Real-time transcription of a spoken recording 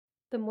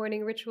The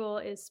morning ritual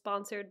is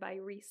sponsored by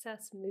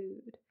Recess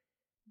Mood.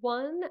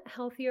 One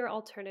healthier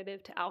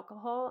alternative to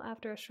alcohol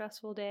after a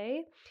stressful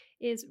day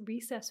is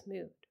Recess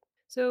Mood.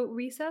 So,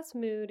 Recess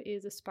Mood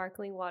is a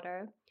sparkling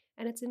water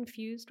and it's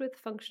infused with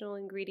functional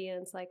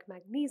ingredients like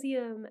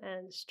magnesium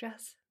and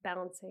stress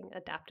balancing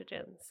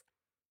adaptogens.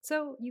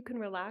 So, you can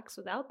relax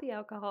without the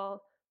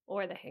alcohol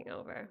or the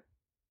hangover.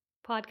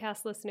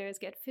 Podcast listeners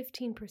get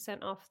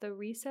 15% off the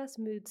Recess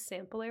Mood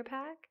Sampler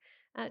Pack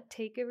at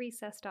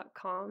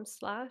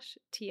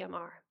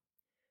takearecess.com/TMR.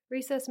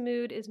 Recess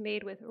Mood is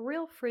made with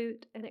real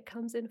fruit and it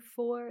comes in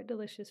 4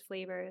 delicious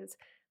flavors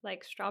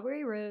like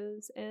strawberry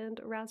rose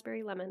and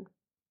raspberry lemon.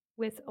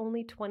 With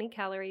only 20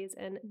 calories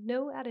and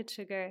no added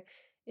sugar,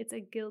 it's a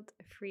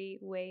guilt-free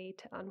way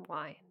to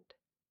unwind.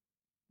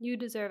 You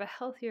deserve a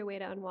healthier way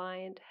to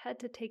unwind. Head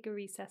to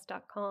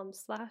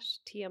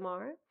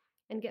takearecess.com/TMR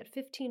and get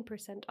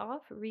 15%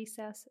 off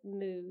Recess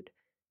Mood,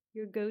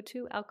 your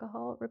go-to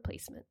alcohol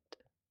replacement.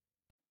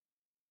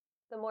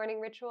 The morning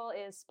ritual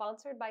is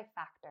sponsored by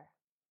Factor.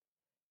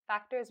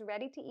 Factor's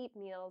ready-to-eat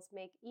meals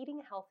make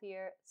eating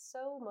healthier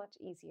so much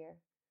easier.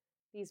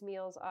 These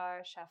meals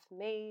are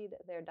chef-made,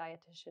 they're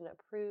dietitian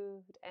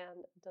approved,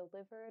 and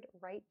delivered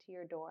right to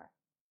your door.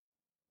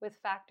 With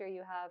Factor,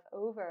 you have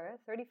over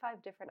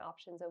 35 different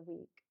options a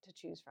week to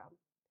choose from.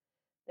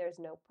 There's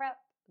no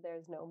prep,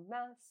 there's no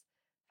mess.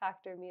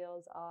 Factor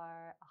meals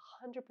are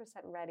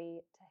 100%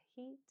 ready to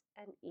heat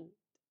and eat.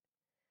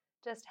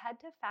 Just head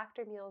to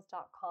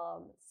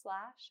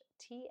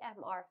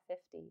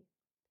factormeals.com/TMR50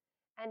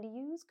 and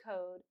use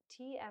code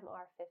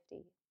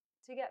TMR50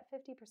 to get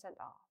 50%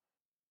 off.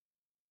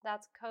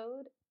 That's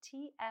code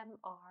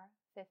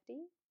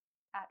TMR50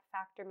 at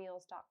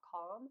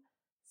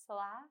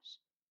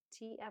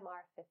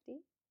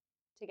factormeals.com/TMR50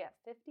 to get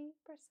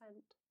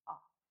 50%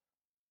 off.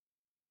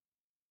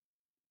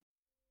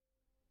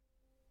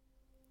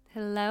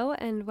 Hello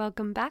and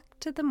welcome back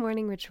to the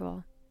morning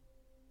ritual.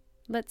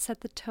 Let's set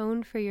the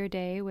tone for your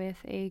day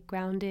with a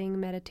grounding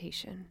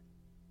meditation.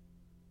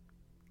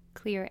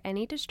 Clear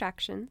any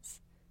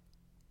distractions,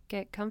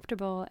 get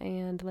comfortable,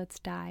 and let's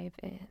dive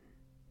in.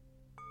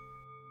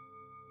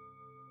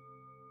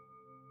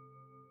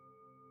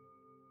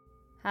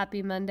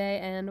 Happy Monday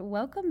and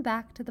welcome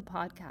back to the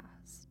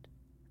podcast.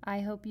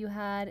 I hope you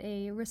had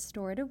a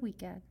restorative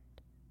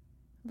weekend.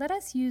 Let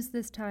us use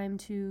this time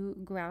to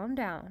ground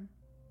down,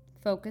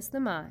 focus the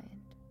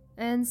mind,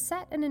 and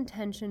set an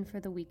intention for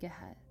the week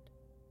ahead.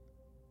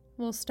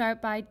 We'll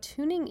start by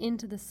tuning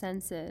into the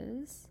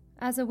senses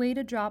as a way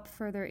to drop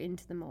further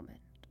into the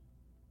moment.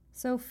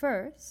 So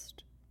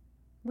first,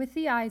 with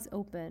the eyes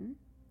open,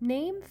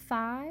 name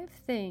 5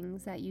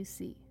 things that you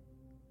see.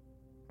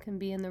 It can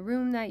be in the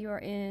room that you're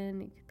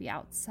in, it could be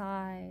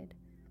outside.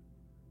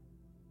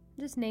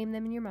 Just name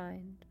them in your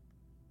mind.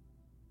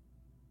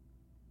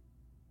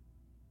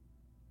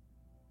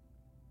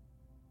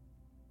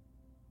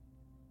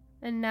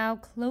 And now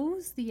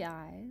close the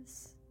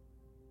eyes.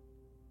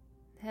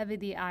 Heavy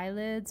the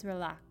eyelids,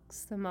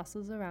 relax the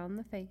muscles around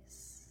the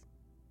face.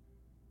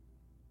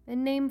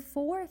 And name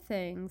 4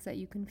 things that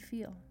you can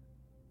feel.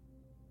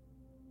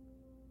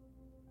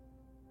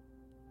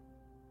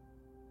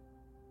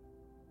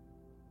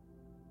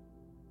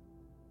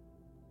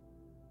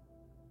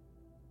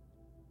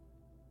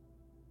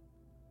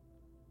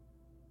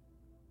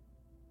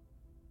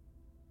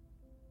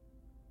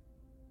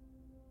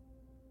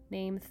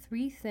 Name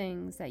 3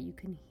 things that you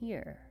can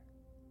hear.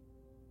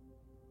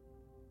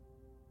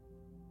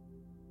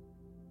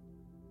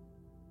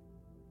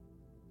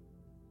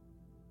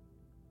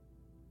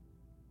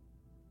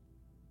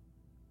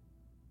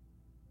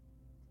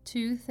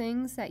 Two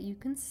things that you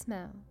can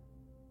smell.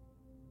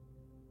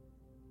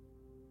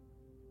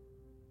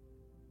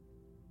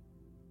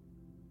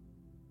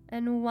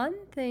 And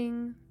 1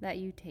 thing that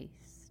you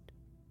taste.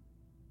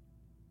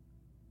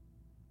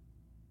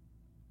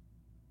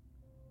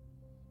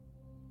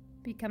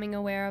 Becoming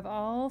aware of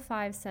all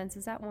 5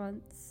 senses at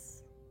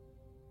once.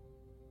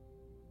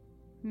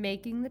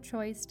 Making the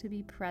choice to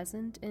be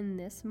present in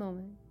this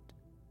moment.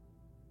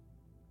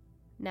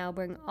 Now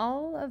bring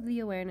all of the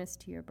awareness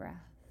to your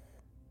breath.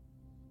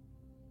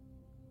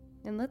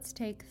 And let's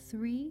take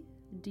 3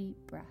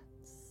 deep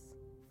breaths.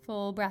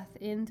 Full breath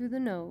in through the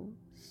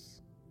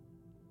nose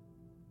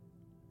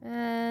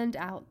and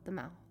out the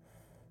mouth.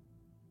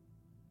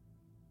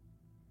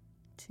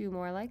 2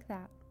 more like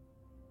that.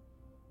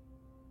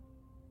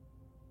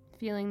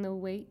 Feeling the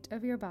weight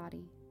of your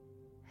body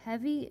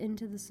heavy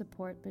into the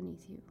support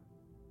beneath you.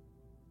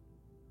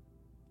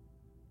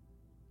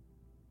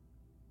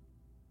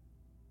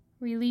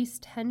 Release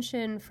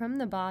tension from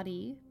the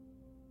body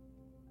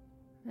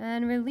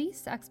and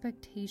release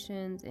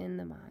expectations in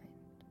the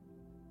mind.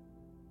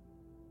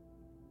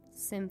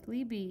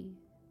 Simply be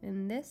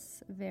in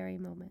this very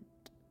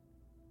moment.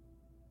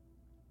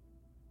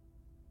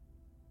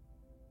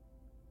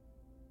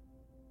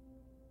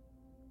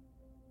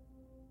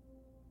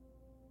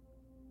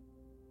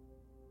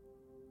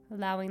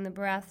 Allowing the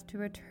breath to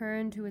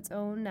return to its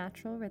own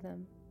natural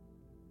rhythm.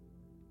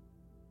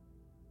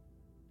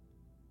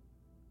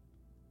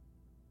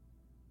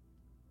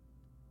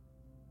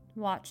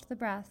 Watch the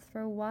breath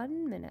for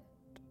 1 minute.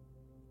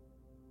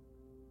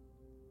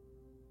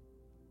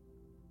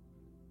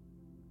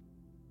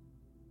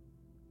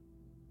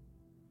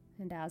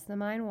 And as the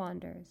mind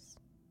wanders,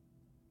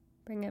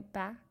 bring it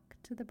back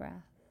to the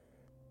breath.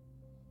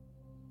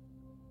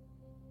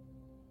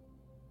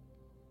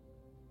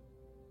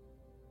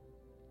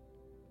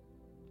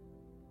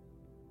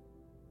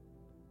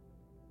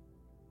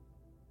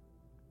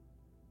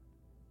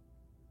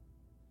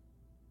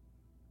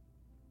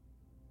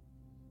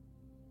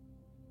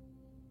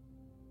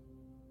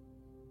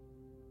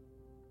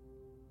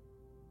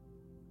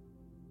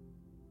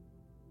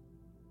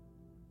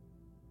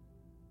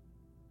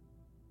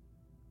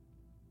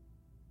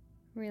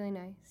 Really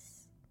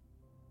nice.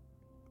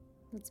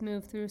 Let's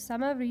move through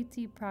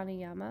Samavriti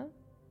Pranayama,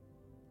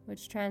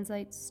 which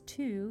translates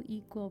to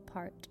equal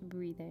part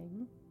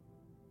breathing.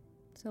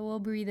 So we'll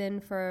breathe in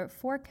for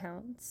 4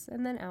 counts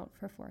and then out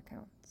for 4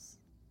 counts.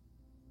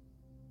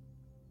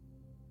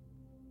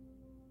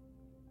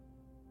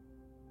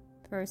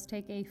 First,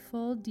 take a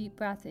full deep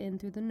breath in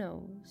through the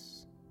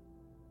nose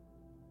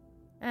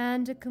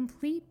and a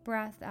complete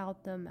breath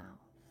out the mouth.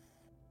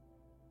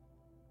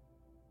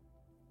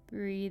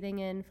 Breathing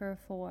in for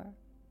 4,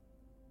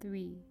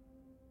 3,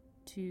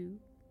 2,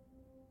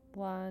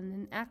 1,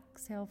 and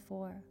exhale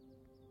 4,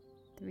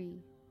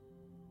 3,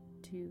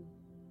 2,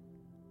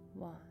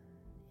 1.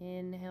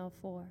 Inhale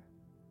 4,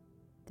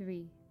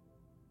 3,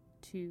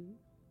 2,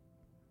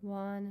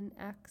 1, and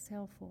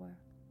exhale 4,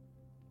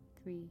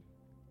 3,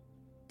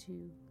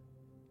 2,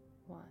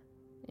 1.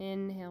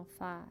 Inhale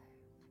 5,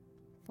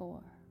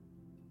 4,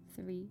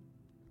 3,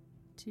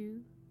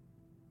 2,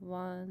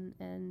 1,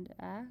 and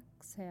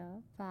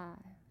exhale 5,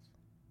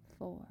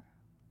 4,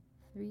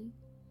 3,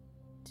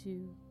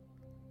 2,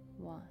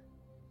 1.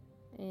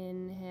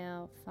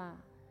 Inhale 5,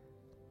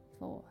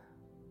 4,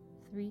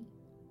 3,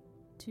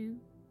 2,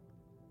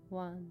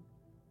 1.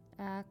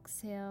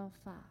 Exhale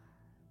 5,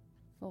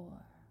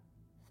 4,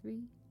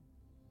 3,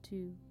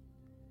 2,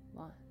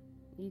 1.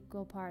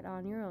 Equal part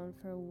on your own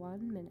for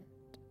 1 minute.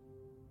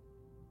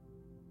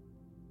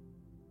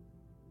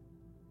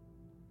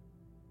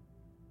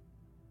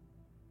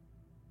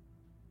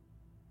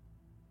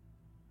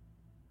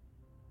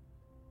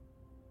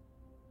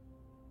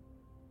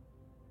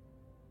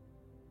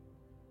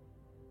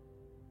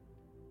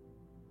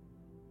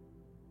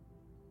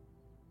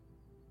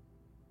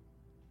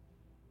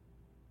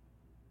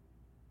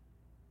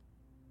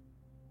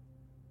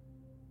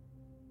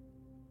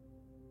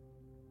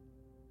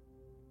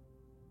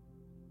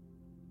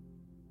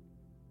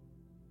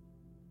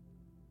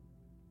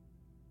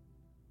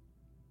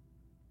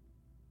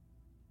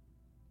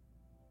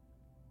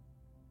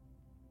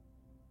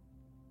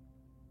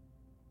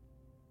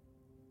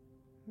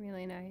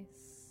 Really nice.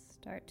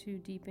 Start to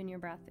deepen your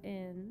breath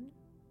in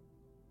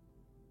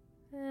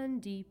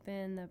and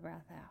deepen the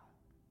breath out,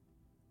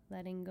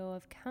 letting go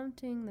of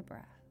counting the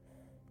breath.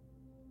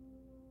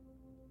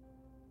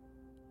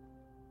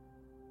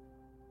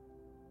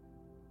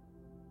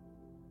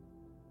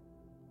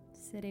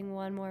 Sitting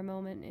one more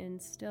moment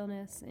in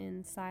stillness,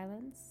 in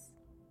silence,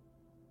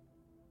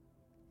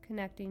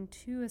 connecting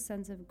to a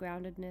sense of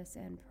groundedness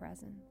and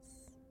presence.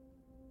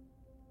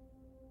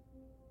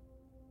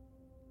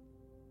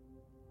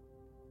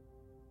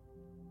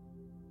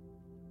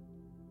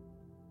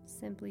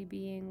 Simply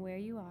being where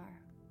you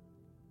are.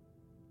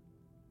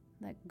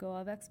 Let go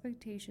of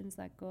expectations,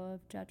 let go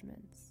of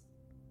judgments.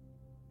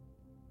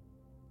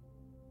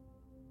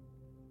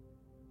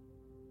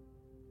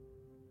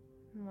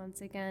 And once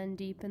again,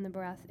 deepen the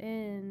breath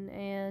in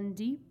and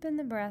deepen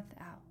the breath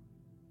out.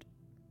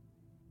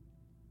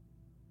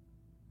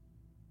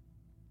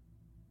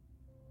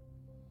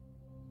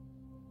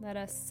 Let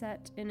us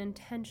set an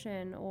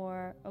intention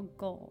or a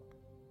goal.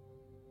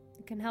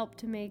 It can help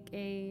to make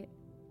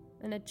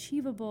an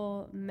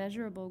achievable,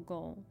 measurable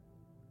goal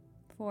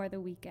for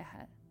the week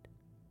ahead.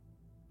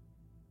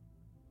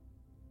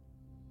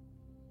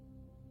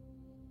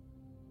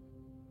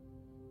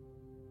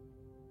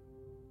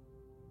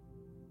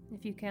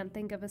 If you can't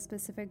think of a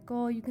specific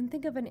goal, you can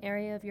think of an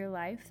area of your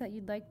life that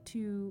you'd like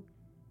to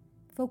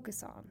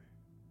focus on.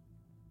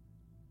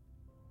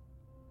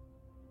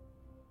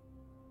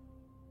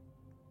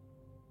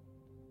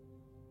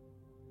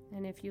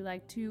 And if you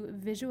like to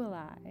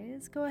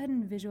visualize, go ahead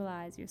and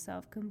visualize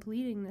yourself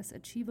completing this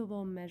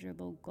achievable,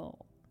 measurable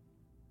goal.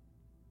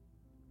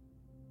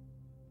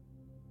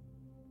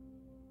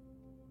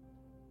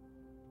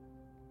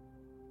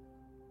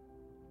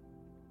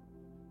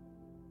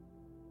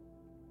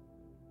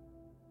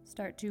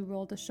 Start to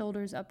roll the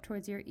shoulders up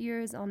towards your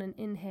ears on an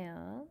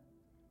inhale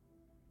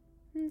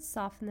and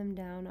soften them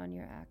down on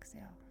your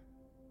exhale.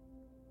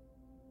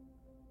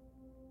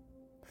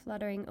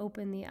 Fluttering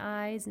open the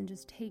eyes and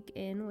just take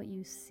in what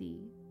you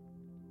see,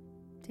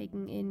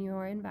 taking in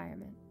your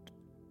environment.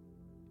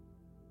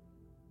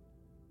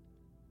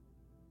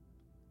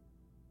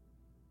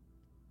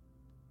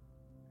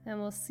 And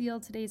we'll seal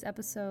today's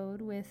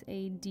episode with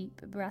a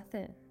deep breath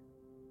in,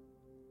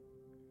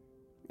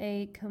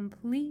 a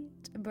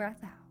complete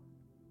breath out,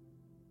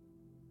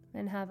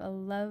 and have a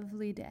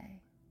lovely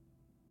day.